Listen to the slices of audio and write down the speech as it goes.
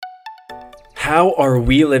How are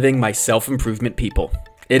we living, my self-improvement people?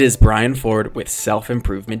 It is Brian Ford with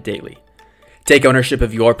Self-Improvement Daily. Take ownership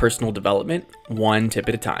of your personal development, one tip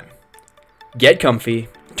at a time. Get comfy,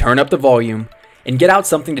 turn up the volume, and get out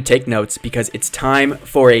something to take notes because it's time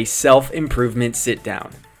for a self-improvement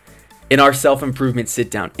sit-down. In our self-improvement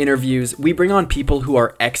sit-down interviews, we bring on people who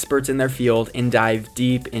are experts in their field and dive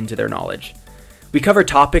deep into their knowledge. We cover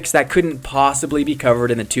topics that couldn't possibly be covered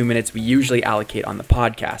in the 2 minutes we usually allocate on the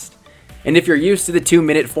podcast. And if you're used to the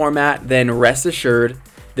 2-minute format, then rest assured,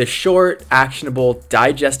 the short, actionable,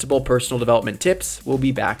 digestible personal development tips will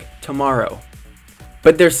be back tomorrow.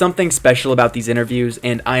 But there's something special about these interviews,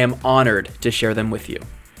 and I am honored to share them with you.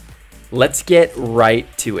 Let's get right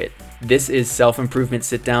to it. This is Self-Improvement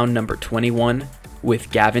Sit Down number 21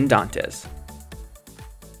 with Gavin Dantes.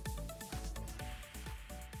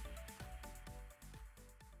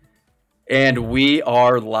 And we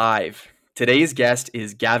are live. Today's guest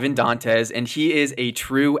is Gavin Dantes, and he is a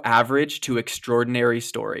true average to extraordinary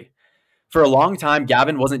story. For a long time,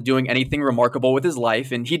 Gavin wasn't doing anything remarkable with his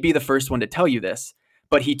life, and he'd be the first one to tell you this.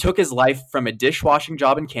 But he took his life from a dishwashing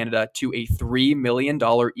job in Canada to a $3 million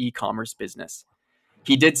e-commerce business.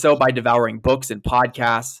 He did so by devouring books and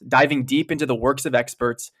podcasts, diving deep into the works of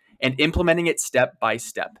experts, and implementing it step by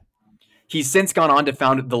step. He's since gone on to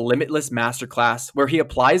found the Limitless Masterclass, where he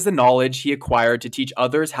applies the knowledge he acquired to teach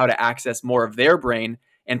others how to access more of their brain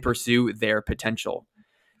and pursue their potential.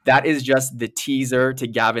 That is just the teaser to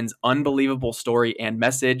Gavin's unbelievable story and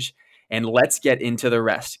message. And let's get into the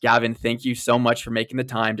rest. Gavin, thank you so much for making the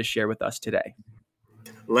time to share with us today.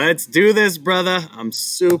 Let's do this, brother. I'm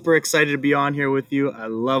super excited to be on here with you. I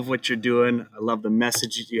love what you're doing. I love the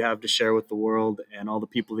message that you have to share with the world and all the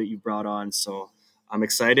people that you brought on. So I'm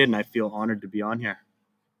excited and I feel honored to be on here.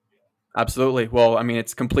 Absolutely. Well, I mean,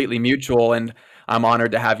 it's completely mutual, and I'm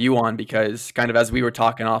honored to have you on because kind of as we were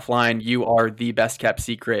talking offline, you are the best kept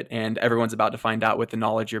secret, and everyone's about to find out with the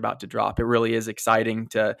knowledge you're about to drop. It really is exciting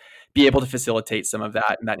to be able to facilitate some of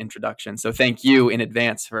that in that introduction. So thank you in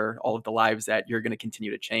advance for all of the lives that you're going to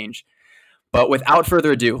continue to change. But without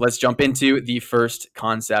further ado, let's jump into the first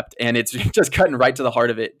concept. And it's just cutting right to the heart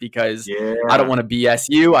of it because I don't want to BS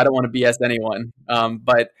you. I don't want to BS anyone.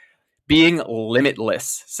 But being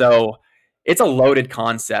limitless. So it's a loaded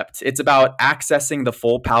concept. It's about accessing the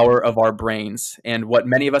full power of our brains. And what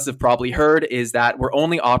many of us have probably heard is that we're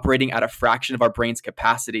only operating at a fraction of our brain's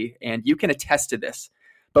capacity. And you can attest to this.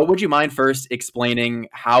 But would you mind first explaining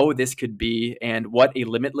how this could be and what a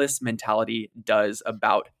limitless mentality does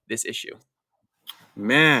about this issue?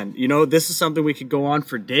 Man, this is something we could go on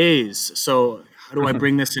for days. So how do I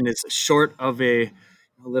bring this in as short of a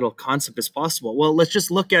little concept as possible? Well, let's just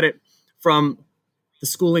look at it from the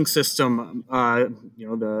schooling system,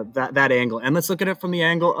 that angle. And let's look at it from the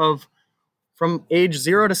angle of from age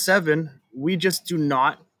 0 to 7, we just do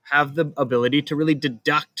not have the ability to really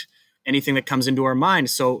deduct anything that comes into our mind.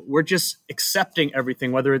 So we're just accepting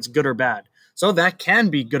everything, whether it's good or bad. So that can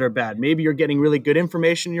be good or bad. Maybe you're getting really good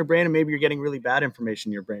information in your brain and maybe you're getting really bad information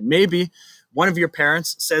in your brain. Maybe one of your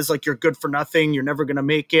parents says like you're good for nothing, you're never going to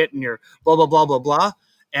make it, and you're blah, blah, blah, blah, blah.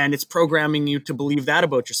 And it's programming you to believe that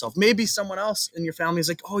about yourself. Maybe someone else in your family is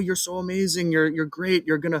like, oh, you're so amazing. You're great.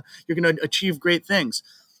 You're going to achieve great things.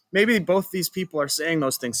 Maybe both these people are saying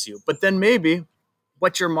those things to you. But then maybe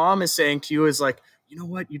what your mom is saying to you is like, you know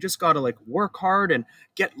what, you just got to like work hard and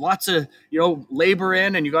get lots of, labor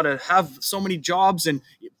in, and you got to have so many jobs, and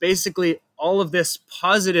basically all of this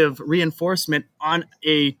positive reinforcement on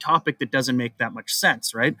a topic that doesn't make that much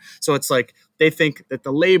sense, right? So it's like they think that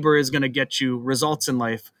the labor is going to get you results in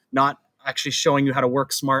life, not actually showing you how to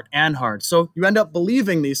work smart and hard. So you end up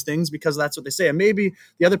believing these things because that's what they say. And maybe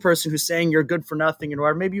the other person who's saying you're good for nothing and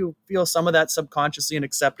whatever, maybe you feel some of that subconsciously and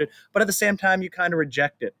accept it, but at the same time, you kind of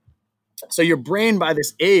reject it. So your brain by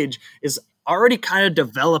this age is already kind of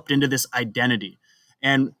developed into this identity.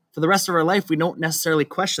 And for the rest of our life, we don't necessarily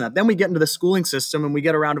question that. Then we get into the schooling system and we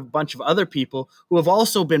get around a bunch of other people who have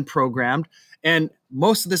also been programmed. And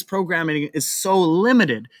most of this programming is so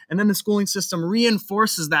limited. And then the schooling system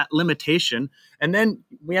reinforces that limitation. And then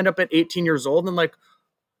we end up at 18 years old and like,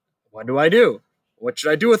 what do I do? What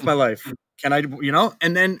should I do with my life? Can I,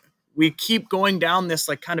 and then we keep going down this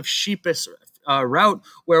like kind of sheepish route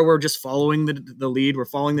where we're just following the lead. We're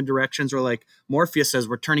following the directions, or like Morpheus says,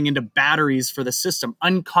 we're turning into batteries for the system,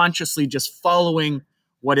 unconsciously just following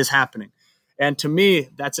what is happening. And to me,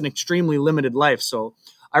 that's an extremely limited life. So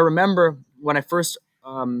I remember when I first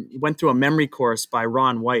went through a memory course by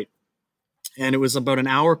Ron White, and it was about an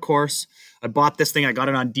hour course. I bought this thing. I got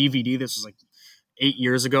it on DVD. This was like 8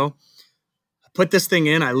 years ago. I put this thing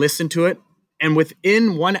in. I listened to it. And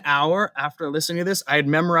within 1 hour after listening to this, I had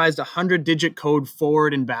memorized 100-digit code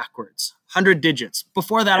forward and backwards. 100 digits.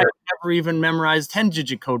 Before that, I never even memorized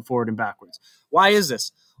 10-digit code forward and backwards. Why is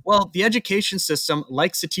this? Well, the education system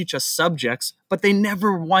likes to teach us subjects, but they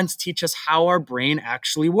never once teach us how our brain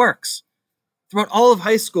actually works. Throughout all of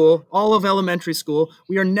high school, all of elementary school,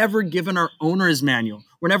 we are never given our owner's manual.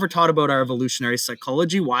 We're never taught about our evolutionary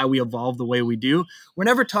psychology, why we evolve the way we do. We're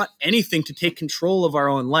never taught anything to take control of our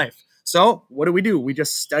own life. So what do? We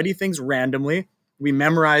just study things randomly. We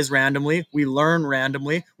memorize randomly. We learn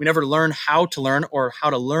randomly. We never learn how to learn or how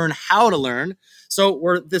to learn how to learn. So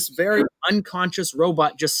we're this very unconscious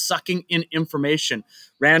robot just sucking in information,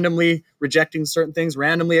 randomly rejecting certain things,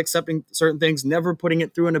 randomly accepting certain things, never putting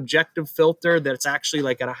it through an objective filter that's actually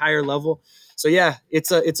like at a higher level. So yeah,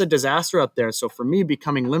 it's a disaster out there. So for me,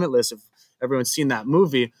 becoming limitless, if everyone's seen that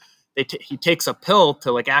movie, he takes a pill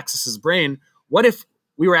to like access his brain. What if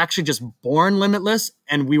we were actually just born limitless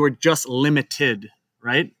and we were just limited,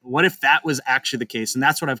 right? What if that was actually the case? And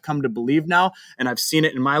that's what I've come to believe now. And I've seen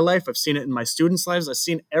it in my life. I've seen it in my students' lives. I've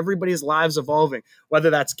seen everybody's lives evolving,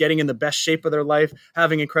 whether that's getting in the best shape of their life,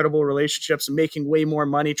 having incredible relationships, making way more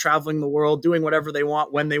money, traveling the world, doing whatever they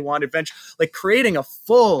want, when they want, eventually, like creating a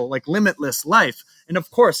full, like limitless life. And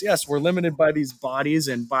of course, yes, we're limited by these bodies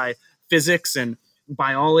and by physics and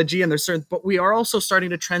biology, and there's certain, but we are also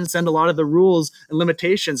starting to transcend a lot of the rules and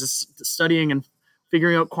limitations, studying and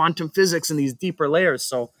figuring out quantum physics and these deeper layers.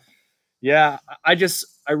 So yeah,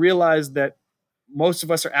 I realized that most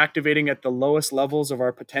of us are activating at the lowest levels of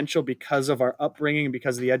our potential because of our upbringing and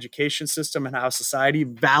because of the education system and how society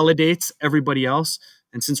validates everybody else.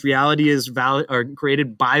 And since reality is valid or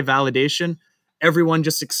created by validation, everyone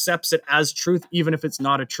just accepts it as truth, even if it's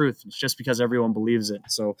not a truth. It's just because everyone believes it.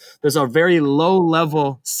 So there's a very low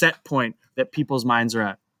level set point that people's minds are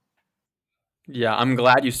at. Yeah, I'm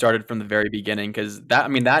glad you started from the very beginning because that, I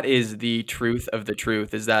mean, that is the truth of the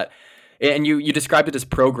truth is that, and you described it as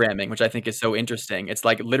programming, which I think is so interesting. It's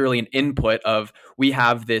like literally an input of we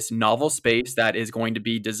have this novel space that is going to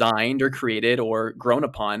be designed or created or grown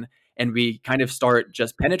upon, and we kind of start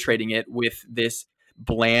just penetrating it with this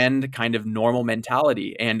bland kind of normal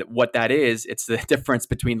mentality. And what that is, it's the difference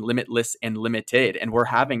between limitless and limited. And we're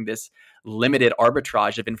having this limited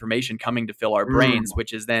arbitrage of information coming to fill our brains,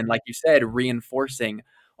 which is then, like you said, reinforcing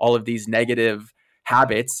all of these negative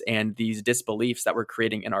habits and these disbeliefs that we're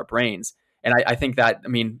creating in our brains. And I think that, I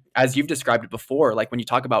mean, as you've described it before, like when you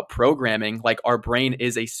talk about programming, like our brain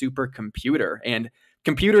is a supercomputer and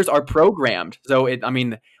computers are programmed. So I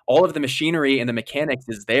mean, all of the machinery and the mechanics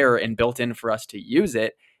is there and built in for us to use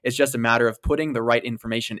it. It's just a matter of putting the right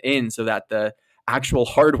information in so that the actual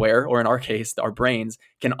hardware, or in our case, our brains,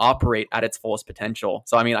 can operate at its fullest potential.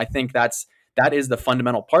 So, I mean, I think that is the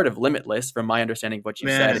fundamental part of Limitless, from my understanding of what you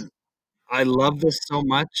said. Man, I love this so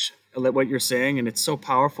much, what you're saying, and it's so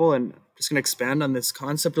powerful. And I'm just going to expand on this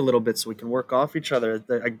concept a little bit so we can work off each other.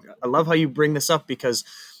 I love how you bring this up because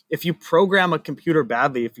if you program a computer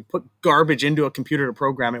badly, if you put garbage into a computer to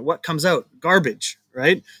program it, what comes out? Garbage,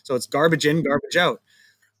 right? So it's garbage in, garbage out.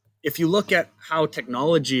 If you look at how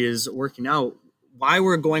technology is working out, why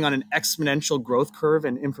we're going on an exponential growth curve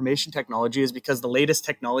in information technology is because the latest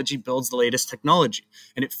technology builds the latest technology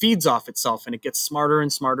and it feeds off itself and it gets smarter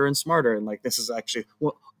and smarter and smarter. And like, this is actually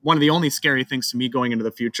one of the only scary things to me going into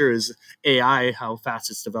the future is AI, how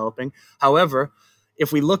fast it's developing. However,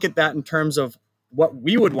 if we look at that in terms of what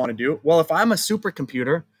we would want to do, well, if I'm a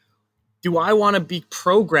supercomputer, do I want to be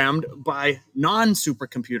programmed by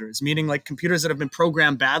non-supercomputers, meaning like computers that have been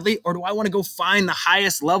programmed badly, or do I want to go find the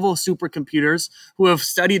highest level supercomputers who have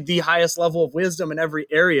studied the highest level of wisdom in every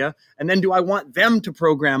area, and then do I want them to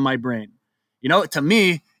program my brain? You know, to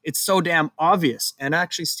me, it's so damn obvious. And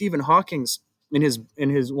actually, Stephen Hawking's in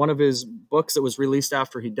his one of his books that was released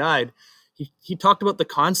after he died, he talked about the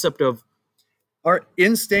concept of our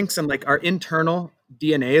instincts and like our internal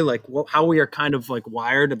DNA, like how we are kind of like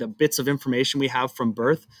wired, the bits of information we have from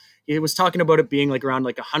birth. He was talking about it being like around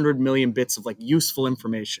like 100 million bits of like useful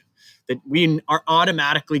information that we are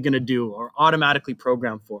automatically going to do or automatically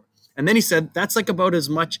programmed for. And then he said that's like about as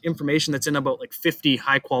much information that's in about like 50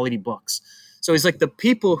 high quality books. So he's like, the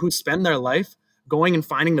people who spend their life going and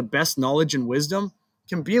finding the best knowledge and wisdom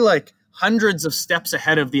can be like hundreds of steps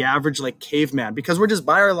ahead of the average like caveman, because we're just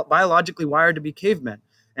biologically wired to be cavemen.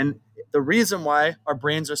 And the reason why our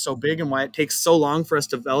brains are so big and why it takes so long for us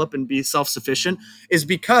to develop and be self-sufficient is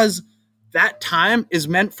because that time is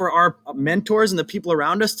meant for our mentors and the people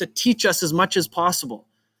around us to teach us as much as possible,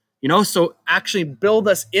 you know, so actually build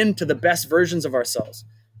us into the best versions of ourselves.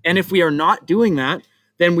 And if we are not doing that,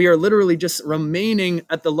 then we are literally just remaining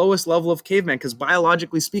at the lowest level of caveman, because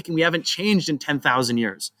biologically speaking, we haven't changed in 10,000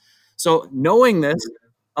 years. So knowing this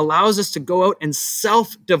allows us to go out and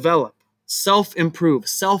self-develop, self-improve,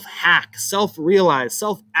 self-hack, self-realize,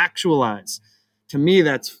 self-actualize. To me,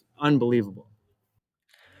 that's unbelievable.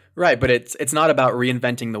 Right, but it's not about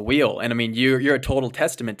reinventing the wheel. And I mean, you're a total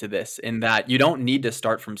testament to this in that you don't need to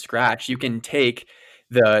start from scratch. You can take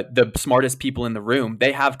the smartest people in the room.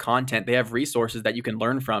 They have content, they have resources that you can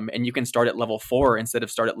learn from, and you can start at level 4 instead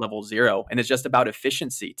of start at level 0. And it's just about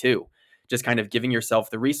efficiency too. Just kind of giving yourself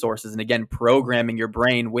the resources and again programming your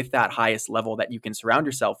brain with that highest level that you can surround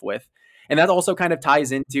yourself with. And that also kind of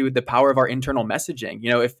ties into the power of our internal messaging. You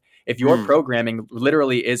know, if your Mm, programming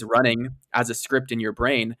literally is running as a script in your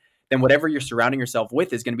brain, then whatever you're surrounding yourself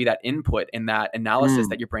with is going to be that input and that analysis mm,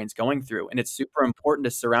 that your brain's going through. And it's super important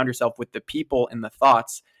to surround yourself with the people and the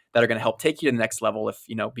thoughts that are going to help take you to the next level, if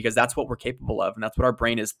you know, because that's what we're capable of and that's what our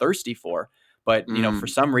brain is thirsty for. But you know, for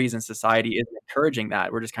mm. some reason society isn't encouraging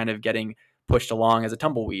that. We're just kind of getting pushed along as a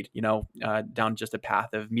tumbleweed, down just a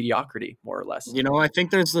path of mediocrity, more or less. I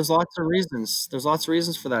think there's lots of reasons. There's lots of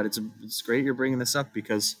reasons for that. It's great you're bringing this up,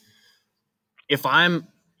 because if I'm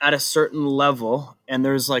at a certain level and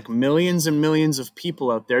there's like millions and millions of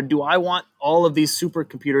people out there, do I want all of these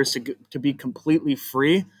supercomputers to be completely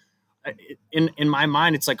free? In my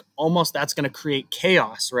mind, it's like almost that's going to create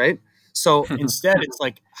chaos, right? So instead, it's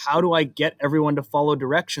like, how do I get everyone to follow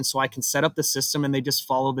directions so I can set up the system and they just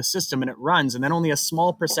follow the system and it runs? And then only a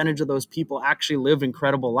small percentage of those people actually live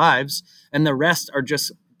incredible lives, and the rest are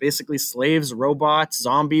just basically slaves, robots,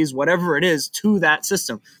 zombies, whatever it is, to that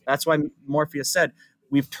system. That's why Morpheus said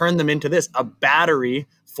we've turned them into this, a battery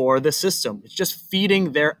for the system. It's just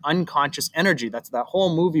feeding their unconscious energy. That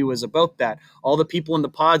whole movie was about that. All the people in the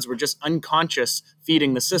pods were just unconscious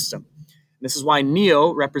feeding the system. This is why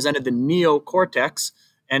Neo represented the neocortex.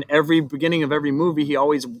 And every beginning of every movie, he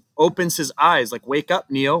always opens his eyes like, wake up,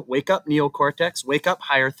 Neo, wake up, neocortex, wake up,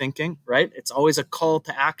 higher thinking, right? It's always a call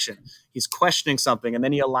to action. He's questioning something, and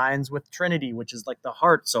then he aligns with Trinity, which is like the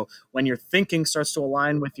heart. So when your thinking starts to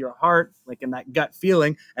align with your heart, like in that gut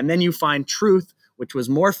feeling, and then you find truth, which was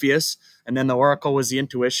Morpheus, and then the Oracle was the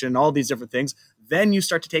intuition, all these different things, then you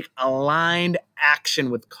start to take aligned action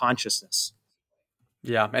with consciousness.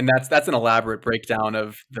 Yeah, and that's an elaborate breakdown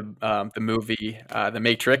of the movie, The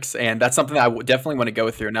Matrix, and that's something that definitely want to go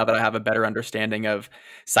through now that I have a better understanding of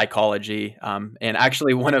psychology. And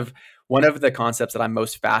actually, one of the concepts that I'm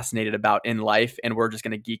most fascinated about in life, and we're just going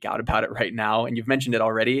to geek out about it right now, and you've mentioned it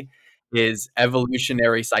already, is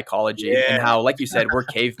evolutionary psychology and Yeah. how, like you said, we're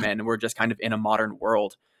cavemen and we're just kind of in a modern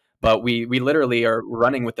world, but we literally are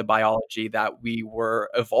running with the biology that we were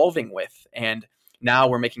evolving with, and now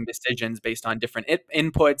we're making decisions based on different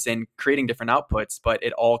inputs and creating different outputs, but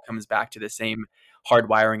it all comes back to the same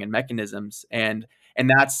hardwiring and mechanisms. And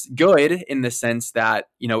that's good in the sense that,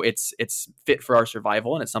 it's fit for our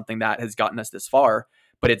survival and it's something that has gotten us this far.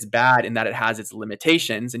 But it's bad in that it has its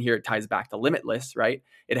limitations. And here it ties back to limitless, right?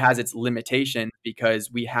 It has its limitations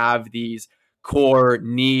because we have these core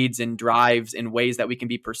needs and drives in ways that we can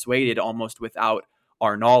be persuaded almost without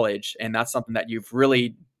our knowledge. And that's something that you've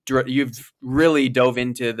really dove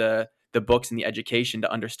into the books and the education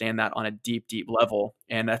to understand that on a deep, deep level.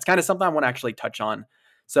 And that's kind of something I want to actually touch on.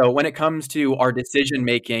 So when it comes to our decision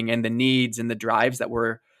making and the needs and the drives that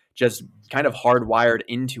were just kind of hardwired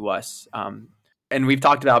into us, and we've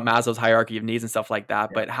talked about Maslow's hierarchy of needs and stuff like that,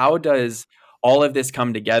 but how does all of this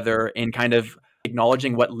come together in kind of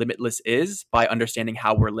acknowledging what limitless is by understanding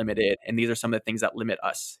how we're limited? And these are some of the things that limit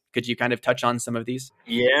us. Could you kind of touch on some of these?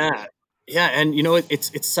 Yeah. Yeah, and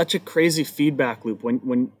it's such a crazy feedback loop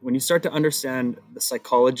when you start to understand the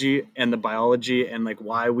psychology and the biology and like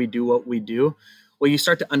why we do what we do. Well, you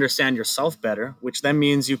start to understand yourself better, which then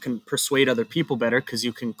means you can persuade other people better because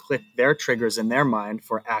you can click their triggers in their mind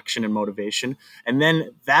for action and motivation. And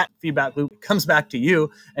then that feedback loop comes back to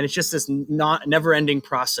you, and it's just this not never-ending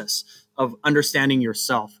process of understanding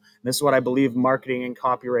yourself. This is what I believe marketing and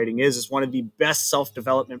copywriting is one of the best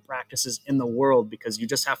self-development practices in the world, because you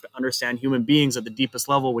just have to understand human beings at the deepest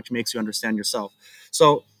level, which makes you understand yourself.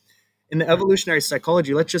 So in the evolutionary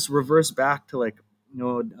psychology, let's just reverse back to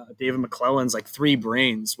David McClelland's like three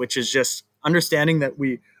brains, which is just understanding that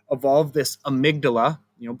we evolved this amygdala,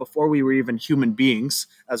 before we were even human beings,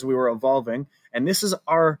 as we were evolving. And this is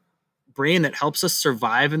our brain that helps us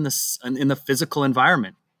survive in the physical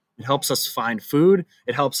environment. It helps us find food.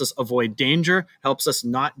 It helps us avoid danger. Helps us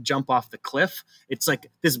not jump off the cliff. It's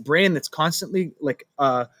like this brain that's constantly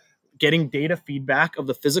getting data feedback of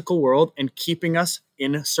the physical world and keeping us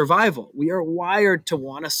in survival. We are wired to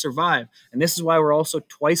want to survive. And this is why we're also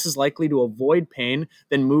twice as likely to avoid pain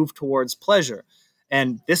than move towards pleasure.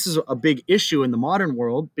 And this is a big issue in the modern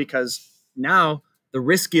world, because now the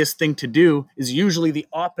riskiest thing to do is usually the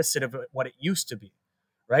opposite of what it used to be.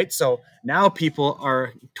 Right. So now people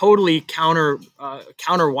are totally counter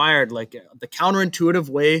wired. Like the counterintuitive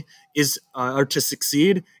way is or to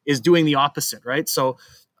succeed is doing the opposite. Right. So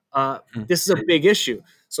this is a big issue.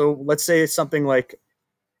 So let's say something like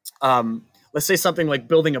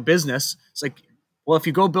building a business. It's like, well, if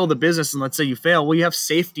you go build a business and let's say you fail, well, you have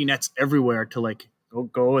safety nets everywhere to like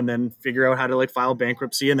go and then figure out how to like file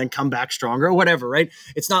bankruptcy and then come back stronger or whatever, right?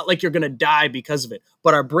 It's not like you're going to die because of it.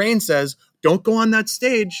 But our brain says, don't go on that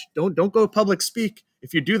stage. Don't go public speak.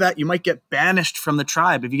 If you do that, you might get banished from the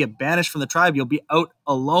tribe. If you get banished from the tribe, you'll be out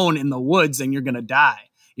alone in the woods and you're going to die.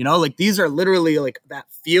 You know, like these are literally like that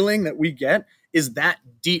feeling that we get is that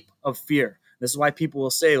deep of fear. This is why people will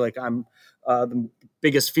say like, the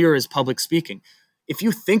biggest fear is public speaking. If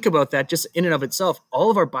you think about that just in and of itself, all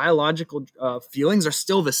of our biological feelings are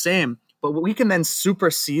still the same, but we can then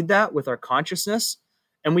supersede that with our consciousness,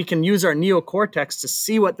 and we can use our neocortex to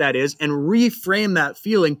see what that is and reframe that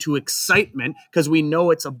feeling to excitement, because we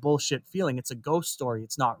know it's a bullshit feeling. It's a ghost story.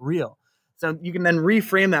 It's not real. So you can then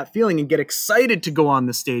reframe that feeling and get excited to go on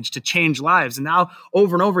the stage to change lives. And now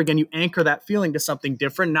over and over again, you anchor that feeling to something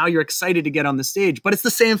different. Now you're excited to get on the stage, but it's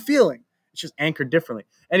the same feeling. It's just anchored differently.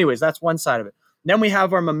 Anyways, that's one side of it. Then we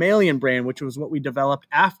have our mammalian brain, which was what we developed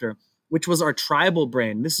after, which was our tribal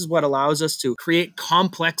brain. This is what allows us to create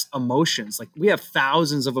complex emotions. Like we have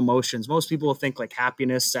thousands of emotions. Most people will think like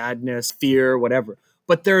happiness, sadness, fear, whatever.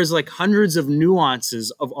 But there's like hundreds of nuances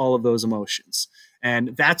of all of those emotions.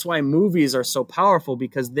 And that's why movies are so powerful,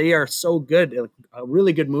 because they are so good. A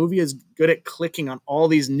really good movie is good at clicking on all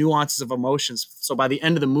these nuances of emotions. So by the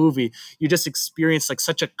end of the movie, you just experience like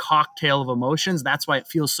such a cocktail of emotions. That's why it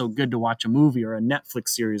feels so good to watch a movie or a Netflix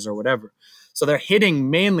series or whatever. So they're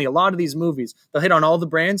hitting mainly a lot of these movies. They'll hit on all the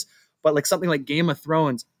brains, but like something like Game of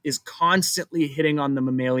Thrones is constantly hitting on the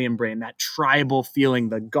mammalian brain, that tribal feeling,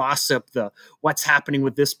 the gossip, the what's happening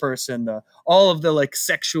with this person, the all of the like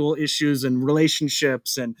sexual issues and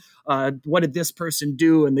relationships and what did this person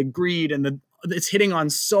do, and the greed and it's hitting on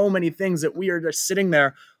so many things that we are just sitting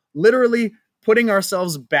there literally putting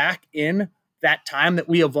ourselves back in that time that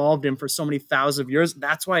we evolved in for so many thousands of years.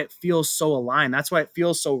 That's why it feels so aligned. That's why it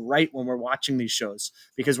feels so right when we're watching these shows,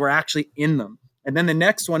 because we're actually in them. And then the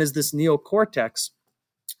next one is this neocortex,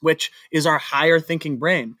 which is our higher thinking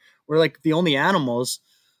brain. We're like the only animals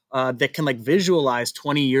that can like visualize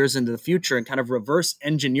 20 years into the future and kind of reverse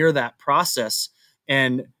engineer that process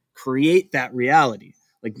and create that reality.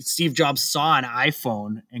 Like Steve Jobs saw an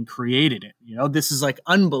iPhone and created it. You know, this is like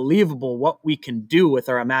unbelievable what we can do with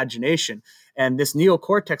our imagination. And this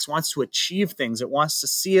neocortex wants to achieve things. It wants to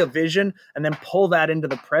see a vision and then pull that into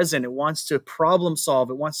the present. It wants to problem solve.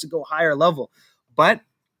 It wants to go higher level. But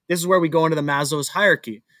this is where we go into the Maslow's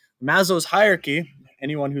hierarchy. Maslow's hierarchy,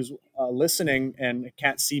 anyone who's listening and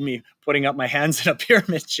can't see me putting up my hands in a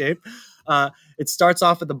pyramid shape, it starts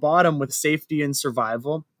off at the bottom with safety and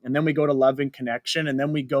survival. And then we go to love and connection. And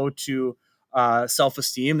then we go to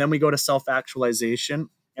self-esteem. Then we go to self-actualization.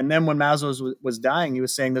 And then when Maslow was dying, he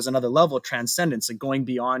was saying there's another level of transcendence, like going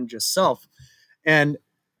beyond just self. And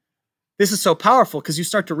this is so powerful because you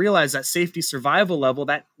start to realize that safety survival level,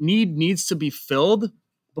 that need needs to be filled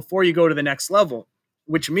before you go to the next level,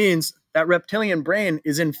 which means that reptilian brain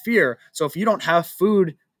is in fear. So if you don't have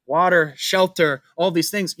food, water, shelter, all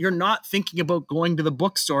these things, you're not thinking about going to the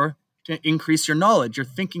bookstore to increase your knowledge. You're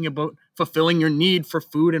thinking about fulfilling your need for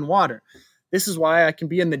food and water. This is why I can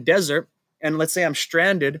be in the desert and let's say I'm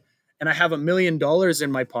stranded and I have $1 million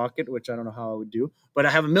in my pocket, which I don't know how I would do, but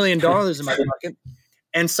I have $1 million in my pocket.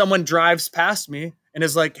 And someone drives past me and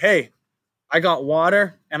is like, hey, I got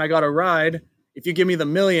water and I got a ride. If you give me the $1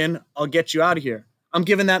 million, I'll get you out of here. I'm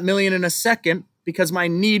giving that $1 million in a second because my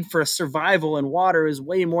need for survival and water is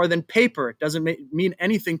way more than paper. It doesn't mean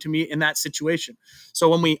anything to me in that situation. So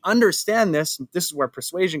when we understand this, this is where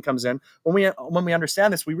persuasion comes in. When we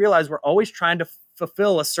understand this, we realize we're always trying to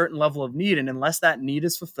fulfill a certain level of need. And unless that need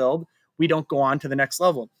is fulfilled, we don't go on to the next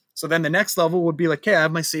level. So then the next level would be like, okay, I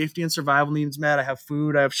have my safety and survival needs met. I have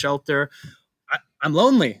food. I have shelter. I'm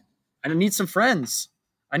lonely. I need some friends.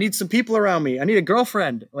 I need some people around me. I need a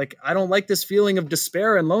girlfriend. Like, I don't like this feeling of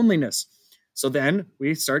despair and loneliness. So then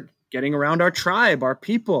we start getting around our tribe, our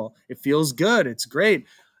people. It feels good. It's great.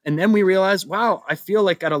 And then we realize, wow, I feel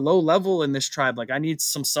like at a low level in this tribe, like I need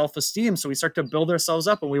some self-esteem. So we start to build ourselves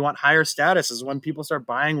up and we want higher status. Is when people start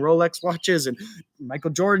buying Rolex watches and Michael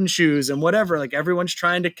Jordan shoes and whatever. Like everyone's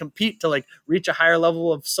trying to compete to like reach a higher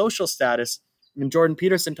level of social status. And Jordan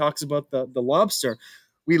Peterson talks about the lobster.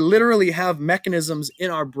 We literally have mechanisms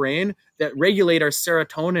in our brain that regulate our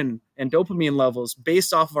serotonin and dopamine levels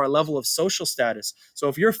based off of our level of social status. So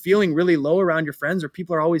if you're feeling really low around your friends or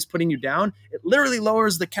people are always putting you down, it literally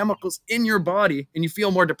lowers the chemicals in your body and you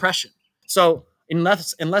feel more depression. So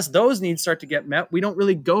unless those needs start to get met, we don't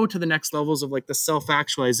really go to the next levels of like the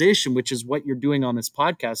self-actualization, which is what you're doing on this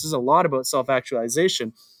podcast. This is a lot about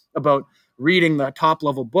self-actualization, about reading the top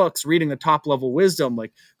level books, reading the top level wisdom,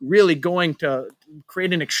 like really going to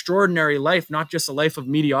create an extraordinary life, not just a life of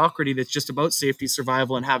mediocrity that's just about safety,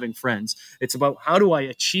 survival, and having friends. It's about how do I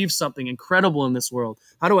achieve something incredible in this world?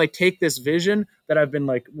 How do I take this vision that I've been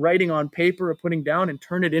like writing on paper or putting down and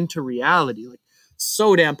turn it into reality? Like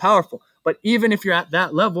so damn powerful. But even if you're at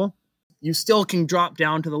that level, you still can drop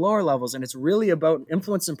down to the lower levels. And it's really about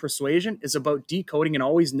influence and persuasion. It's about decoding and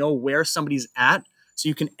always know where somebody's at. So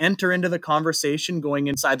you can enter into the conversation going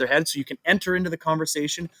inside their head. So you can enter into the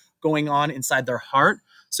conversation going on inside their heart.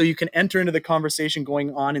 So you can enter into the conversation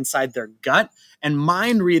going on inside their gut and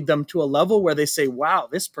mind read them to a level where they say, wow,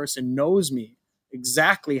 this person knows me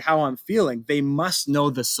exactly how I'm feeling. They must know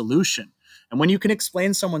the solution. And when you can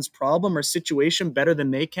explain someone's problem or situation better than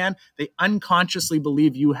they can, they unconsciously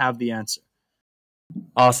believe you have the answer.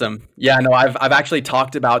 Awesome. Yeah, no, I've actually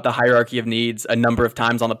talked about the hierarchy of needs a number of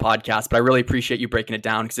times on the podcast, but I really appreciate you breaking it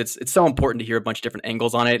down because it's so important to hear a bunch of different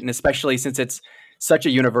angles on it, and especially since it's such a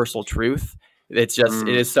universal truth. It's just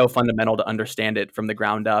it is so fundamental to understand it from the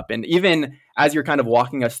ground up. And even as you're kind of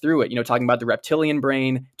walking us through it, talking about the reptilian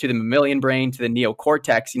brain to the mammalian brain to the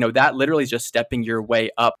neocortex, that literally is just stepping your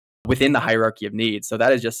way up within the hierarchy of needs. So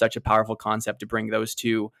that is just such a powerful concept to bring those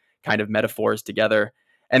two kind of metaphors together.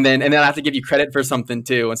 And then I have to give you credit for something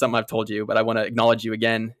too, and something I've told you, but I want to acknowledge you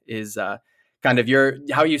again is kind of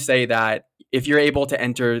how you say that if you're able to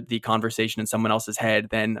enter the conversation in someone else's head,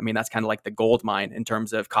 then that's kind of like the gold mine in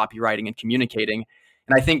terms of copywriting and communicating.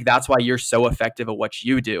 And I think that's why you're so effective at what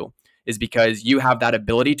you do, is because you have that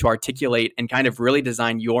ability to articulate and kind of really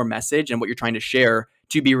design your message and what you're trying to share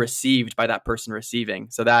to be received by that person receiving.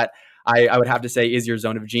 So that I would have to say is your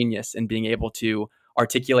zone of genius in being able to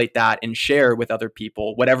articulate that and share with other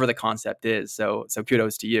people, whatever the concept is. So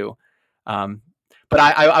kudos to you. But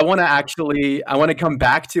I want to come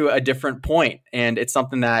back to a different point. And it's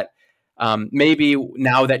something that maybe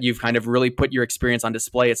now that you've kind of really put your experience on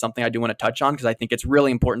display, it's something I do want to touch on because I think it's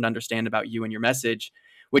really important to understand about you and your message,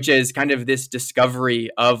 which is kind of this discovery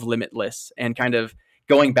of Limitless and kind of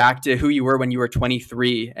going back to who you were when you were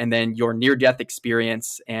 23 and then your near-death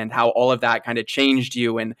experience and how all of that kind of changed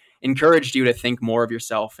you and encouraged you to think more of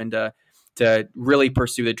yourself and to really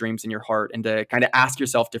pursue the dreams in your heart and to kind of ask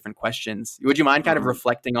yourself different questions. Would you mind kind of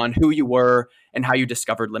reflecting on who you were and how you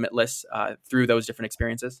discovered Limitless through those different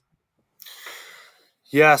experiences?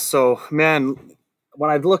 Yeah. So, man, when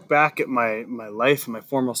I look back at my life and my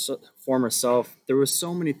former self, there were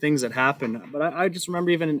so many things that happened. But I just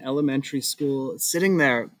remember even in elementary school, sitting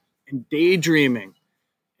there and daydreaming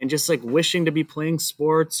and just like wishing to be playing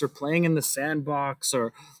sports or playing in the sandbox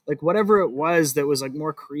or like whatever it was that was like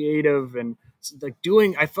more creative and like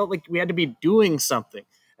I felt like we had to be doing something.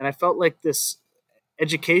 And I felt like this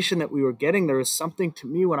education that we were getting, there was something to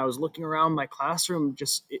me when I was looking around my classroom,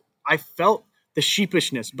 I felt the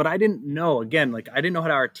sheepishness, but I didn't know, again, like I didn't know how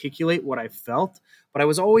to articulate what I felt, but I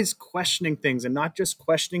was always questioning things and not just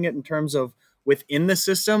questioning it in terms of within the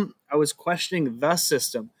system. I was questioning the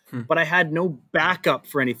system, but I had no backup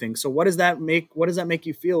for anything. So what does that make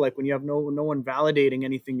you feel like when you have no one validating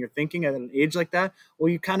anything you're thinking at an age like that? Well,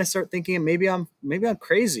 you kind of start thinking maybe I'm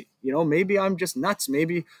crazy, maybe I'm just nuts.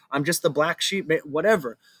 Maybe I'm just the black sheep,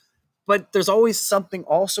 whatever. But there's always something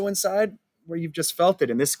also inside where you've just felt it.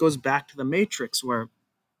 And this goes back to the Matrix where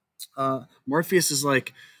Morpheus is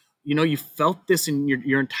like, you felt this in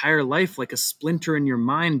your entire life, like a splinter in your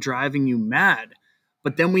mind driving you mad.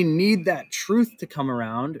 But then we need that truth to come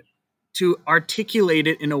around to articulate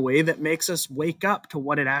it in a way that makes us wake up to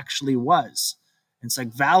what it actually was. And it's like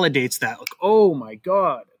validates that, like, oh my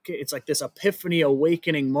God. Okay, it's like this epiphany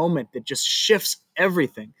awakening moment that just shifts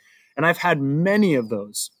everything. And I've had many of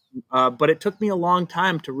those. But it took me a long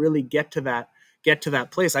time to really get to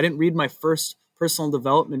that place. I didn't read my first personal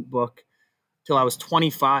development book till I was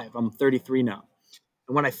 25. I'm 33 now.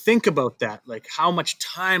 And when I think about that, like how much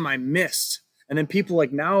time I missed And then people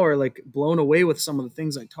like now are like blown away with some of the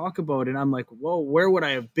things I talk about. And I'm like, whoa, where would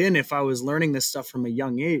I have been if I was learning this stuff from a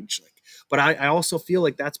young age? Like, but I also feel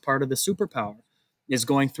like that's part of the superpower is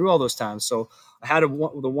going through all those times. So I had the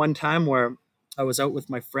one time where I was out with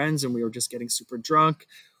my friends and we were just getting super drunk.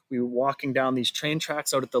 We were walking down these train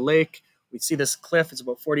tracks out at the lake. We see this cliff. It's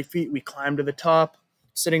about 40 feet. We climb to the top,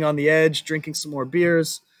 sitting on the edge, drinking some more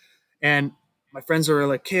beers. And my friends are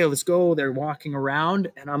like, okay, let's go. They're walking around.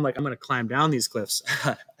 And I'm like, I'm going to climb down these cliffs.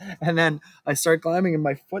 And then I start climbing and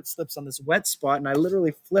my foot slips on this wet spot. And I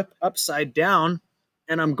literally flip upside down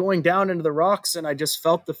and I'm going down into the rocks. And I just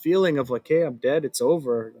felt the feeling of like, hey, I'm dead. It's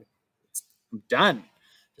over. I'm done.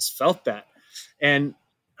 Just felt that. And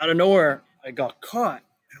out of nowhere, I got caught.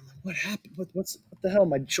 And I'm like, what happened? What the hell?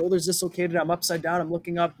 My shoulder's dislocated. I'm upside down. I'm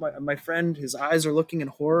looking up. My friend, his eyes are looking in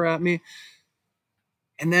horror at me.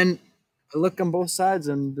 And then I look on both sides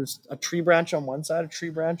and there's a tree branch on one side, a tree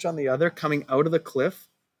branch on the other coming out of the cliff.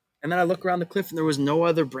 And then I look around the cliff and there was no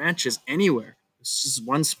other branches anywhere. It's just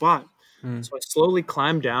one spot. So I slowly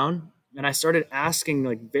climbed down and I started asking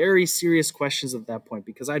like very serious questions at that point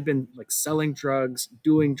because I'd been like selling drugs,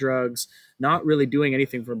 doing drugs, not really doing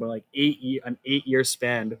anything for about like an 8-year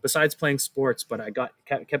span besides playing sports. But I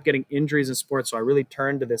kept getting injuries in sports. So I really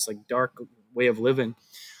turned to this like dark way of living.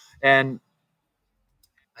 And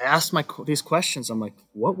I asked these questions. I'm like,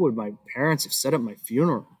 what would my parents have said at my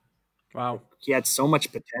funeral? Wow. He had so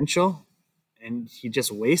much potential and he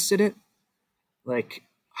just wasted it. Like,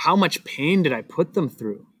 how much pain did I put them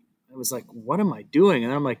through? I was like, what am I doing?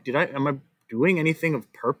 And I'm like, am I doing anything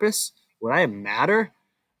of purpose? Would I matter?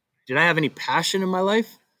 Did I have any passion in my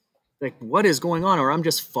life? Like, what is going on? Or I'm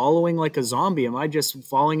just following like a zombie. Am I just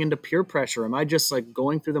falling into peer pressure? Am I just like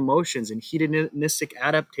going through the motions and hedonistic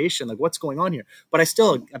adaptation? Like, what's going on here? But I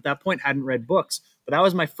still, at that point, hadn't read books. But that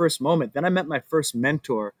was my first moment. Then I met my first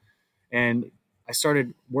mentor and I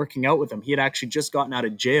started working out with him. He had actually just gotten out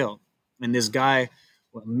of jail. And this guy,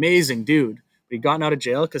 amazing dude, but he'd gotten out of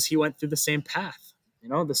jail because he went through the same path,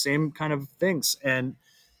 the same kind of things. And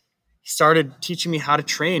he started teaching me how to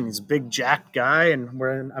train. He's a big jacked guy, and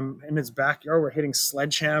I'm in his backyard. We're hitting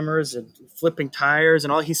sledgehammers and flipping tires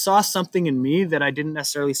and all. He saw something in me that I didn't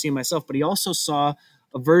necessarily see myself, but he also saw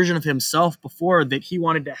a version of himself before that he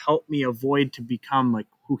wanted to help me avoid to become like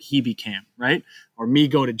who he became, right? Or me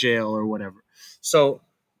go to jail or whatever. So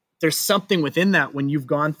there's something within that when you've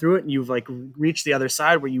gone through it and you've like reached the other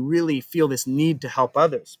side where you really feel this need to help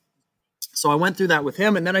others. So I went through that with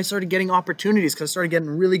him, and then I started getting opportunities because I started getting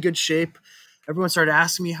in really good shape. Everyone started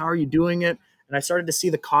asking me, how are you doing it? And I started to see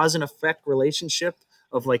the cause and effect relationship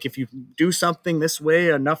of like, if you do something this way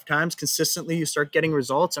enough times consistently, you start getting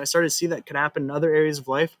results. And I started to see that could happen in other areas of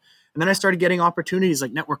life. And then I started getting opportunities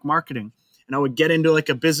like network marketing. And I would get into like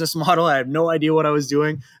a business model. I had no idea what I was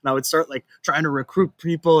doing. And I would start like trying to recruit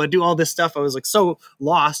people and do all this stuff. I was like so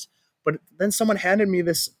lost. But then someone handed me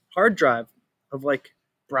this hard drive of like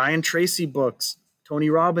Brian Tracy books, Tony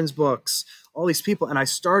Robbins books, all these people. And I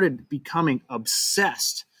started becoming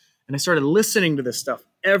obsessed. And I started listening to this stuff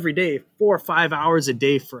every day, 4 or 5 hours a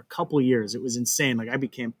day for a couple of years. It was insane. Like I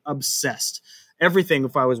became obsessed. Everything,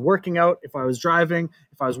 if I was working out, if I was driving,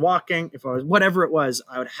 if I was walking, if I was whatever it was,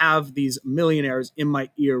 I would have these millionaires in my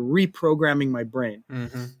ear reprogramming my brain.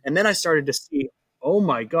 Mm-hmm. And then I started to see, oh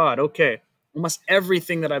my God, okay, almost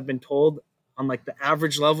everything that I've been told on like the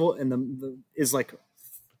average level and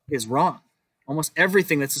is wrong. Almost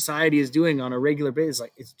everything that society is doing on a regular basis,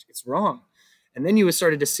 like it's wrong. And then you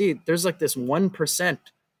started to see there's like this 1%,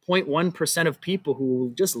 0.1% of people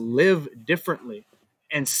who just live differently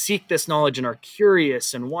and seek this knowledge and are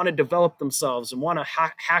curious and want to develop themselves and want to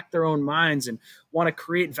hack their own minds and want to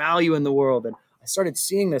create value in the world. And I started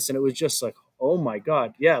seeing this and it was just like, oh my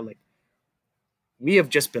God, yeah, like we have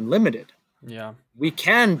just been limited. Yeah. We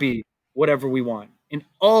can be whatever we want in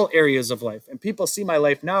all areas of life. And people see my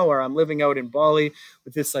life now where I'm living out in Bali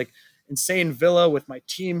with this like insane villa with my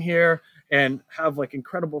team here and have like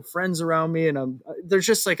incredible friends around me. And there's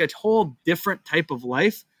just like a whole different type of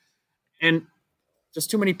life. And just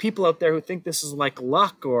too many people out there who think this is like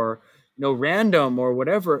luck or, random or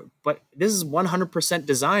whatever. But this is 100%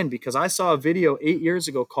 designed because I saw a video 8 years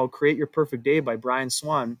ago called Create Your Perfect Day by Brian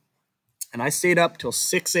Swan. And I stayed up till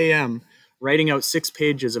 6 a.m. writing out 6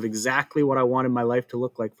 pages of exactly what I wanted my life to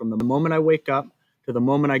look like from the moment I wake up to the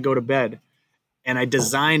moment I go to bed. And I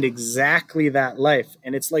designed exactly that life.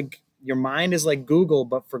 And it's like your mind is like Google,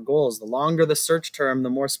 but for goals. The longer the search term, the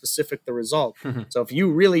more specific the result. So if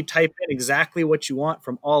you really type in exactly what you want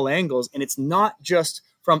from all angles, and it's not just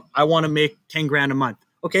from, I want to make 10 grand a month.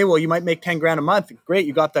 Okay, well, you might make 10 grand a month. Great,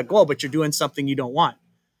 you got that goal, but you're doing something you don't want.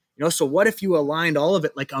 So what if you aligned all of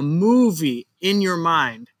it like a movie in your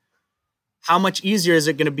mind? How much easier is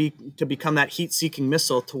it going to be to become that heat-seeking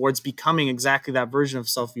missile towards becoming exactly that version of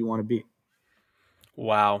self you want to be?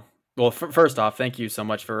 Wow. Well, first off, thank you so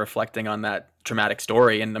much for reflecting on that traumatic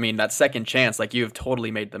story. And I mean, that second chance, like you have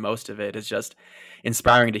totally made the most of it. It's just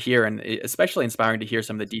inspiring to hear, and especially inspiring to hear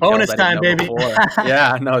some of the details Bonus I didn't time, know baby. before.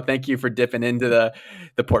 Yeah, no, thank you for dipping into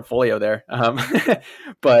the portfolio there.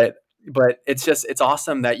 But it's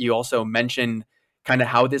awesome that you also mentioned kind of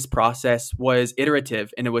how this process was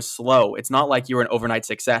iterative and it was slow. It's not like you were an overnight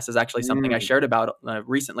success. Is actually something I shared about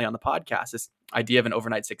recently on the podcast. This idea of an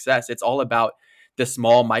overnight success. It's all about the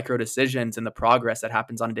small micro decisions and the progress that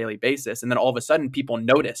happens on a daily basis. And then all of a sudden people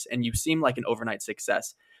notice and you seem like an overnight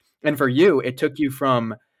success. And for you, it took you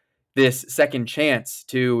from this second chance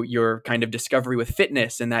to your kind of discovery with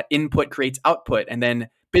fitness, and that input creates output, and then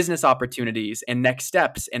business opportunities and next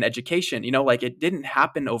steps and education. Like it didn't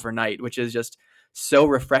happen overnight, which is just so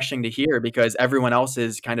refreshing to hear, because everyone else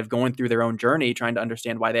is kind of going through their own journey trying to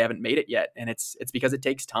understand why they haven't made it yet. And it's because it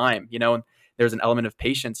takes time, and there's an element of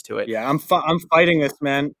patience to it. Yeah, I'm fighting this,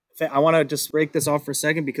 man. I want to just break this off for a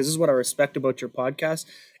second, because this is what I respect about your podcast.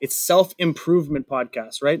 It's self-improvement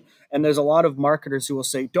podcast, right? And there's a lot of marketers who will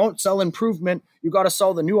say, don't sell improvement. You got to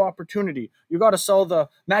sell the new opportunity. You got to sell the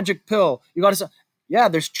magic pill. You got to sell. Yeah,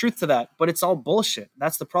 there's truth to that, but it's all bullshit.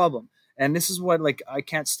 That's the problem. And this is what like I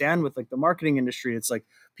can't stand with like the marketing industry. It's like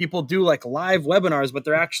people do like live webinars, but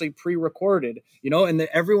they're actually pre-recorded, and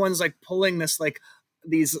everyone's like pulling this like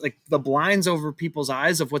these like the blinds over people's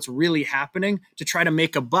eyes of what's really happening to try to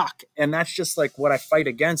make a buck. And that's just like what I fight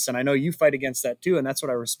against. And I know you fight against that too. And that's what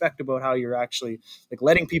I respect about how you're actually like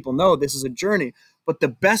letting people know this is a journey. But the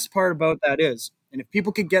best part about that is, and if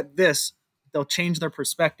people could get this, they'll change their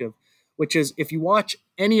perspective, which is if you watch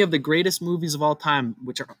any of the greatest movies of all time,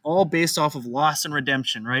 which are all based off of loss and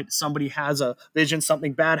redemption, right? Somebody has a vision,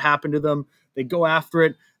 something bad happened to them. They go after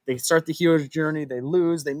it. They start the hero's journey, they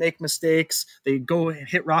lose, they make mistakes, they go and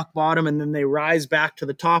hit rock bottom, and then they rise back to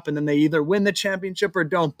the top, and then they either win the championship or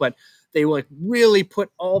don't, but they like really put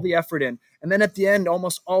all the effort in. And then at the end,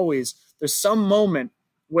 almost always, there's some moment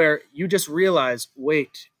where you just realize,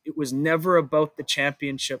 wait, it was never about the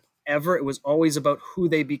championship ever. It was always about who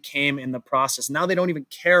they became in the process. Now they don't even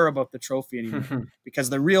care about the trophy anymore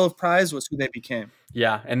because the real prize was who they became.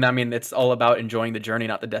 Yeah. And I mean, it's all about enjoying the journey,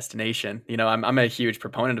 not the destination. I'm a huge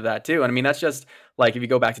proponent of that too. And I mean, that's just like, if you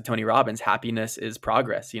go back to Tony Robbins, happiness is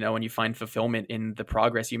progress, and you find fulfillment in the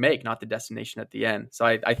progress you make, not the destination at the end. So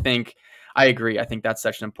I think I agree. I think that's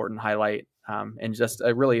such an important highlight, and just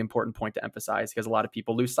a really important point to emphasize, because a lot of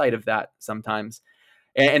people lose sight of that sometimes.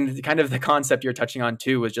 And kind of the concept you're touching on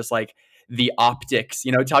too was just like the optics,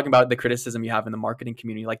 talking about the criticism you have in the marketing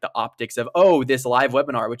community, like the optics of, oh, this live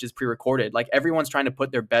webinar, which is pre-recorded, like everyone's trying to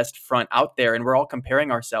put their best front out there, and we're all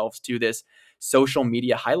comparing ourselves to this social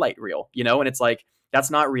media highlight reel, and it's like,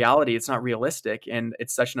 that's not reality. It's not realistic. And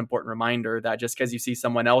it's such an important reminder that just because you see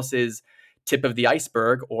someone else's tip of the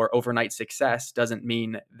iceberg or overnight success doesn't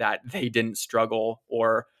mean that they didn't struggle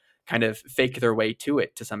or kind of fake their way to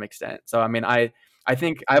it to some extent. So, I mean, I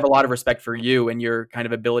think I have a lot of respect for you and your kind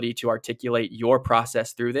of ability to articulate your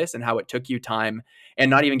process through this and how it took you time, and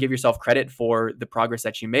not even give yourself credit for the progress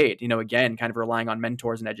that you made. Again, kind of relying on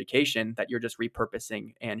mentors and education that you're just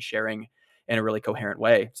repurposing and sharing in a really coherent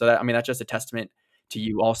way. So that's just a testament to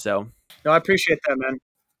you also. No, I appreciate that, man.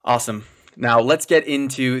 Awesome. Now let's get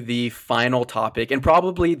into the final topic, and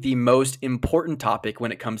probably the most important topic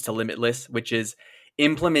when it comes to Limitless, which is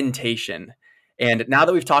implementation. And now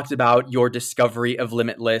that we've talked about your discovery of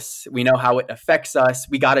Limitless, we know how it affects us.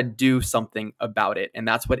 We got to do something about it. And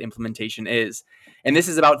that's what implementation is. And this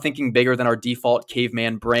is about thinking bigger than our default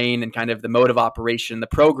caveman brain and kind of the mode of operation, the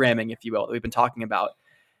programming, if you will, that we've been talking about,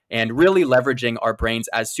 and really leveraging our brains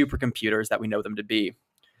as supercomputers that we know them to be.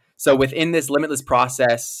 So within this Limitless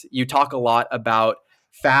process, you talk a lot about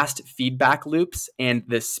fast feedback loops and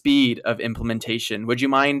the speed of implementation. Would you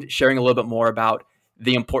mind sharing a little bit more about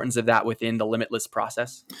the importance of that within the Limitless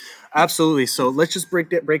process? Absolutely. So let's just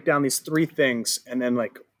break down these three things and then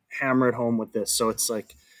like hammer it home with this. So it's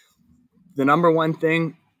like the number one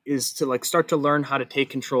thing is to like start to learn how to take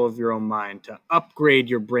control of your own mind, to upgrade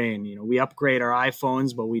your brain. We upgrade our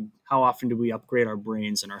iPhones, but how often do we upgrade our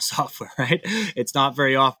brains and our software, right? It's not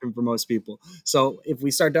very often for most people. So if we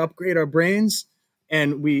start to upgrade our brains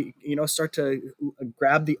and we, start to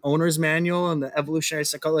grab the owner's manual and the evolutionary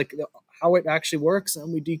psychology, like how it actually works,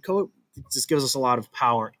 and we decode, it just gives us a lot of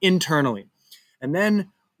power internally. And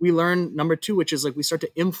then we learn number two, which is like we start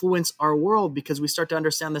to influence our world because we start to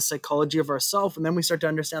understand the psychology of ourselves, and then we start to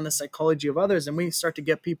understand the psychology of others, and we start to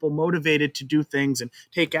get people motivated to do things and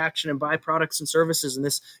take action and buy products and services. And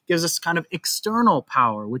this gives us kind of external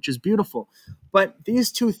power, which is beautiful. But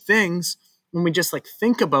these two things, when we just like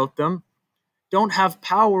think about them, don't have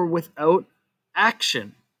power without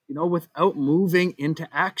action, without moving into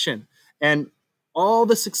action. And all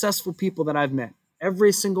the successful people that I've met,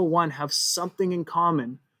 every single one have something in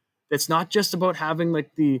common. That's not just about having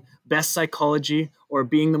like the best psychology or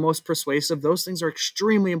being the most persuasive. Those things are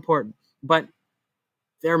extremely important, but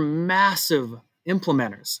they're massive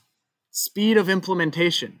implementers. Speed of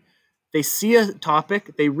implementation. They see a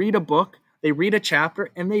topic, they read a book, they read a chapter,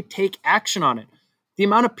 and they take action on it. The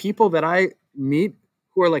amount of people that I meet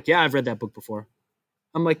who are like, yeah, I've read that book before.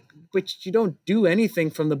 I'm like, but you don't do anything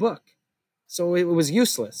from the book. So it was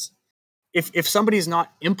useless. If somebody's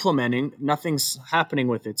not implementing, nothing's happening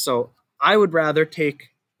with it. So I would rather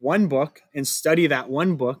take one book and study that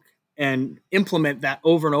one book and implement that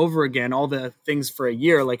over and over again, all the things for a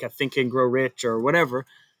year, like a Think and Grow Rich or whatever,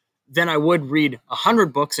 than I would read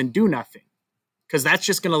 100 books and do nothing. Because that's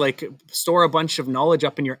just going to like store a bunch of knowledge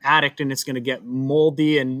up in your attic, and it's going to get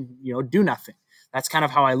moldy and, do nothing. That's kind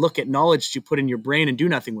of how I look at knowledge that you put in your brain and do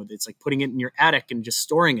nothing with it. It's like putting it in your attic and just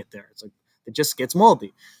storing it there. It's like, it just gets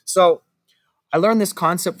moldy. So I learned this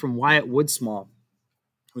concept from Wyatt Woodsmall,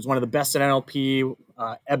 who's one of the best at NLP.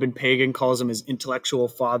 Eben Pagan calls him his intellectual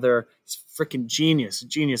father. He's a freaking genius, a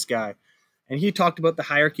genius guy. And he talked about the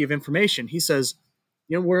hierarchy of information. He says,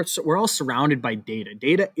 we're all surrounded by data.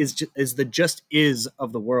 Data is the just is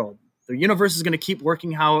of the world. The universe is going to keep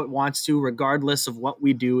working how it wants to, regardless of what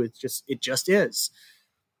we do. It just is.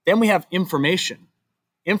 Then we have information.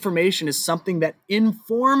 Information is something that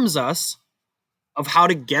informs us of how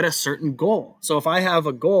to get a certain goal. So if I have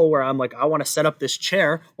a goal where I'm like, I want to set up this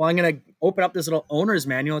chair, well, I'm going to open up this little owner's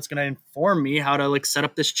manual. It's going to inform me how to like set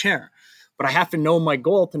up this chair. But I have to know my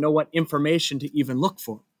goal to know what information to even look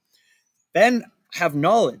for. Then I have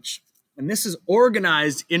knowledge. And this is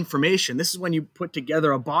organized information. This is when you put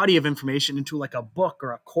together a body of information into like a book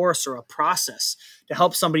or a course or a process to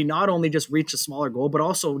help somebody not only just reach a smaller goal, but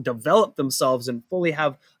also develop themselves and fully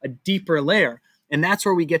have a deeper layer. And that's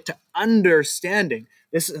where we get to understanding.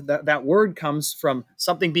 That word comes from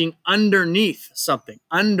something being underneath something.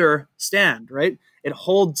 Understand, right? It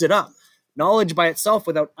holds it up. Knowledge by itself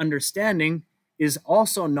without understanding is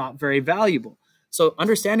also not very valuable. So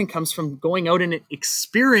understanding comes from going out and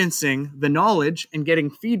experiencing the knowledge and getting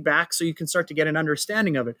feedback so you can start to get an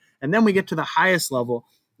understanding of it. And then we get to the highest level,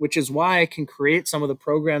 which is why I can create some of the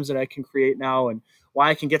programs that I can create now and why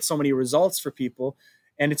I can get so many results for people.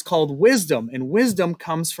 And it's called wisdom. And wisdom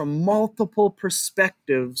comes from multiple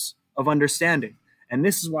perspectives of understanding. And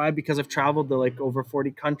this is why, because I've traveled to like over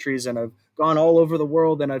 40 countries and I've gone all over the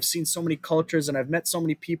world and I've seen so many cultures and I've met so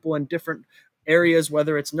many people in different areas,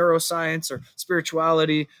 whether it's neuroscience or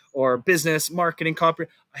spirituality or business, marketing, copy.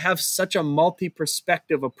 I have such a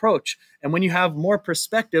multi-perspective approach. And when you have more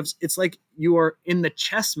perspectives, it's like you are in the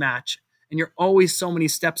chess match and you're always so many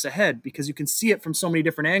steps ahead because you can see it from so many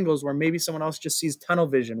different angles where maybe someone else just sees tunnel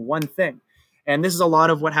vision, one thing. And this is a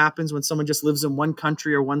lot of what happens when someone just lives in one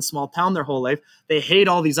country or one small town their whole life. They hate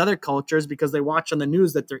all these other cultures because they watch on the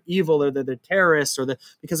news that they're evil or that they're terrorists or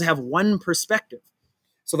because they have one perspective.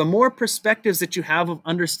 So the more perspectives that you have of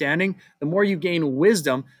understanding, the more you gain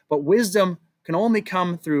wisdom. But wisdom can only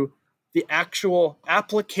come through the actual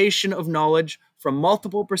application of knowledge from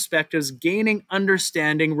multiple perspectives, gaining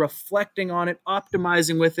understanding, reflecting on it,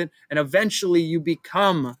 optimizing with it, and eventually you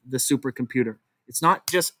become the supercomputer. It's not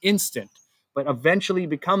just instant, but eventually you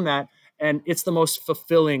become that. And it's the most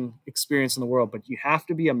fulfilling experience in the world. But you have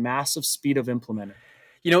to be a massive speed of implementer.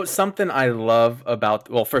 Something I love about,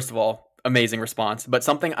 well, first of all, amazing response. But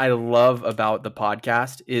something I love about the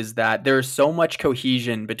podcast is that there's so much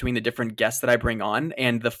cohesion between the different guests that I bring on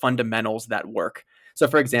and the fundamentals that work. So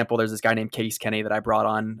for example, there's this guy named Case Kenny that I brought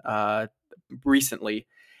on recently,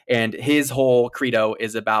 and his whole credo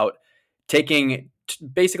is about taking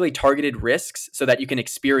basically targeted risks so that you can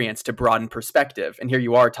experience to broaden perspective. And here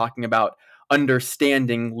you are talking about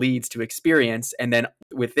understanding leads to experience. And then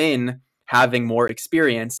within having more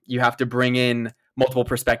experience, you have to bring in multiple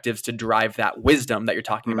perspectives to drive that wisdom that you're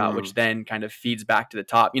talking about, which then kind of feeds back to the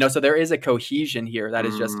top. So there is a cohesion here that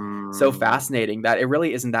is just so fascinating that it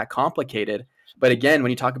really isn't that complicated. But again, when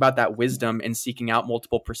you talk about that wisdom and seeking out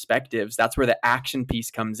multiple perspectives, that's where the action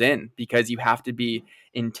piece comes in, because you have to be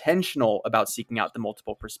intentional about seeking out the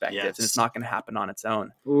multiple perspectives, and it's Yes. not going to happen on its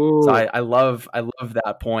own. Ooh. So I love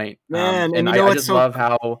that point. Man, And you know I what's just so love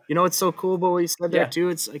how, you know what's so cool about what you said Yeah. there too?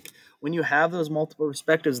 It's like when you have those multiple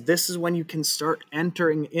perspectives, this is when you can start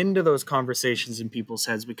entering into those conversations in people's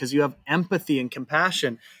heads, because you have empathy and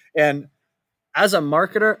compassion. And as a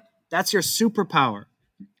marketer, that's your superpower,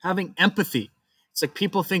 having empathy. It's like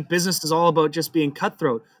people think business is all about just being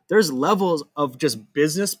cutthroat. There's levels of just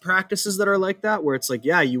business practices that are like that, where it's like,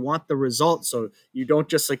 yeah, you want the result. So you don't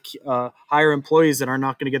just like hire employees that are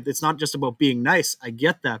not going to get, it's not just about being nice. I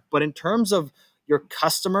get that. But in terms of your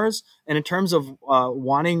customers and in terms of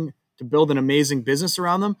wanting to build an amazing business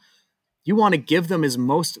around them, you want to give them as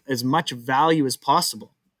much value as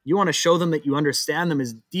possible. You want to show them that you understand them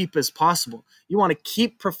as deep as possible. You want to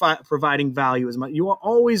keep providing value as much. You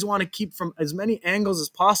always want to keep from as many angles as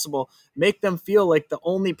possible, make them feel like the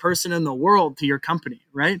only person in the world to your company,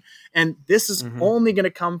 right? And this is only going to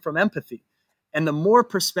come from empathy. And the more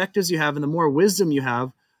perspectives you have and the more wisdom you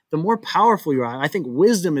have, the more powerful you are. I think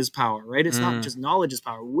wisdom is power, right? It's not just knowledge is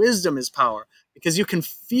power. Wisdom is power, because you can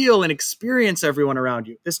feel and experience everyone around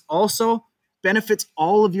you. This also benefits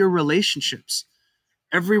all of your relationships.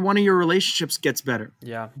 Every one of your relationships gets better.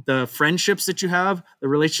 Yeah. The friendships that you have, the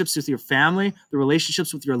relationships with your family, the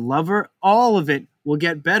relationships with your lover, all of it will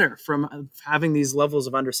get better from having these levels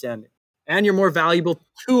of understanding. And you're more valuable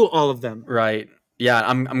to all of them. Right. Yeah,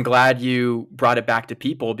 I'm glad you brought it back to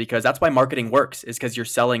people, because that's why marketing works, is because you're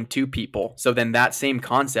selling to people. So then that same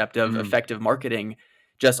concept of effective marketing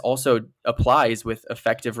just also applies with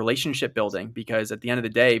effective relationship building, because at the end of the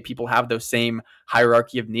day, people have those same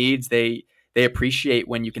hierarchy of needs. They appreciate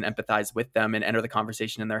when you can empathize with them and enter the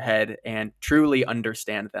conversation in their head and truly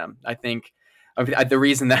understand them. I think the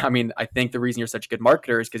reason you're such a good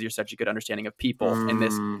marketer is because you're such a good understanding of people. And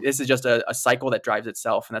this is just a cycle that drives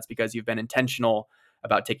itself. And that's because you've been intentional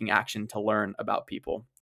about taking action to learn about people.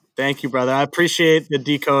 Thank you, brother. I appreciate the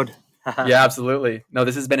decode. Yeah, absolutely. No,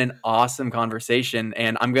 this has been an awesome conversation,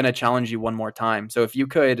 and I'm going to challenge you one more time. So if you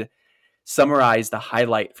could summarize the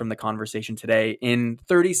highlight from the conversation today in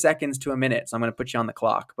 30 seconds to a minute. So I'm going to put you on the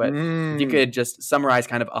clock, but if you could just summarize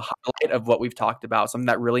kind of a highlight of what we've talked about, something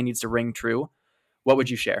that really needs to ring true, what would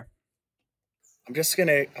you share? I'm just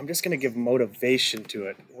gonna give motivation to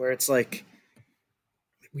it, where it's like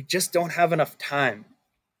we just don't have enough time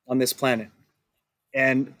on this planet,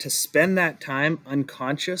 and to spend that time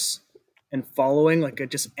unconscious and following like a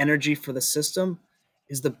just energy for the system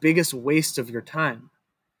is the biggest waste of your time.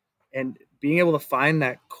 And being able to find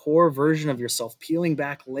that core version of yourself, peeling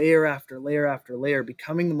back layer after layer after layer,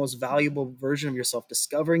 becoming the most valuable version of yourself,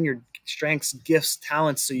 discovering your strengths, gifts,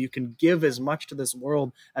 talents, so you can give as much to this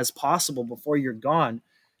world as possible before you're gone.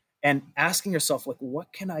 And asking yourself, like,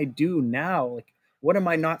 what can I do now? Like, what am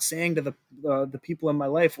I not saying to the people in my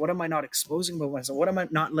life? What am I not exposing about myself? What am I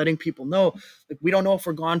not letting people know? Like, we don't know if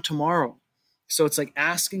we're gone tomorrow. So it's like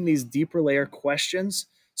asking these deeper layer questions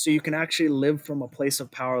so you can actually live from a place of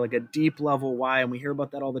power, like a deep level why. And we hear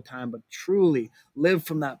about that all the time, but truly live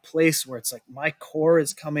from that place where it's like my core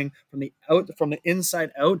is coming from the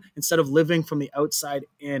inside out, instead of living from the outside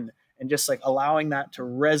in, and just like allowing that to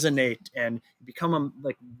resonate and become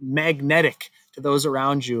like magnetic to those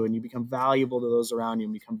around you, and you become valuable to those around you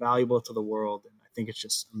and become valuable to the world. And I think it's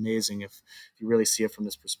just amazing if you really see it from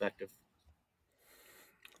this perspective.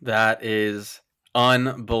 That is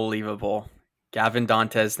unbelievable. Gavin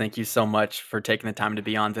Dantes, thank you so much for taking the time to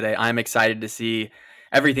be on today. I'm excited to see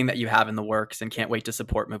everything that you have in the works and can't wait to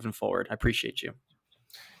support moving forward. I appreciate you.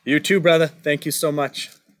 You too, brother. Thank you so much.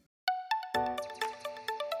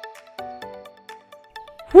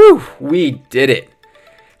 Whew, we did it.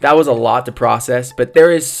 That was a lot to process, but there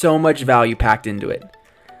is so much value packed into it.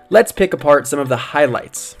 Let's pick apart some of the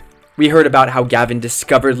highlights. We heard about how Gavin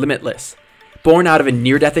discovered Limitless, born out of a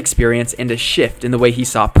near-death experience and a shift in the way he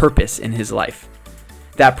saw purpose in his life.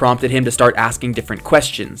 That prompted him to start asking different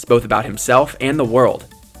questions, both about himself and the world,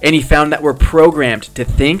 and he found that we're programmed to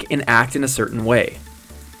think and act in a certain way.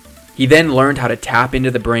 He then learned how to tap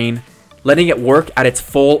into the brain, letting it work at its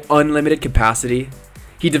full, unlimited capacity.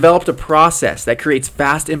 He developed a process that creates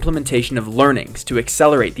fast implementation of learnings to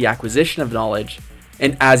accelerate the acquisition of knowledge.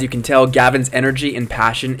 And as you can tell, Gavin's energy and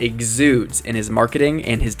passion exudes in his marketing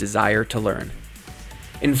and his desire to learn.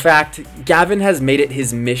 In fact, Gavin has made it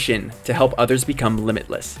his mission to help others become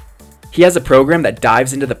limitless. He has a program that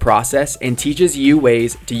dives into the process and teaches you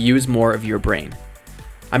ways to use more of your brain.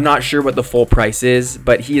 I'm not sure what the full price is,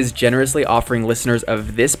 but he is generously offering listeners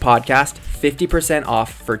of this podcast 50%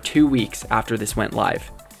 off for 2 weeks after this went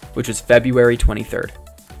live. which was February 23rd.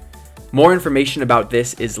 More information about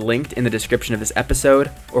this is linked in the description of this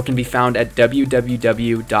episode or can be found at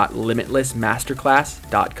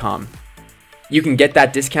www.limitlessmasterclass.com. You can get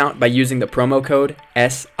that discount by using the promo code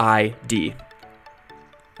SID.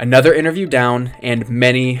 Another interview down and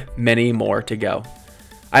many, many more to go.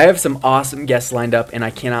 I have some awesome guests lined up and I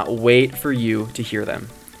cannot wait for you to hear them.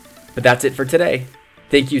 But that's it for today.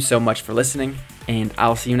 Thank you so much for listening, and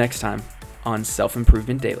I'll see you next time on Self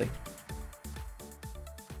Improvement Daily.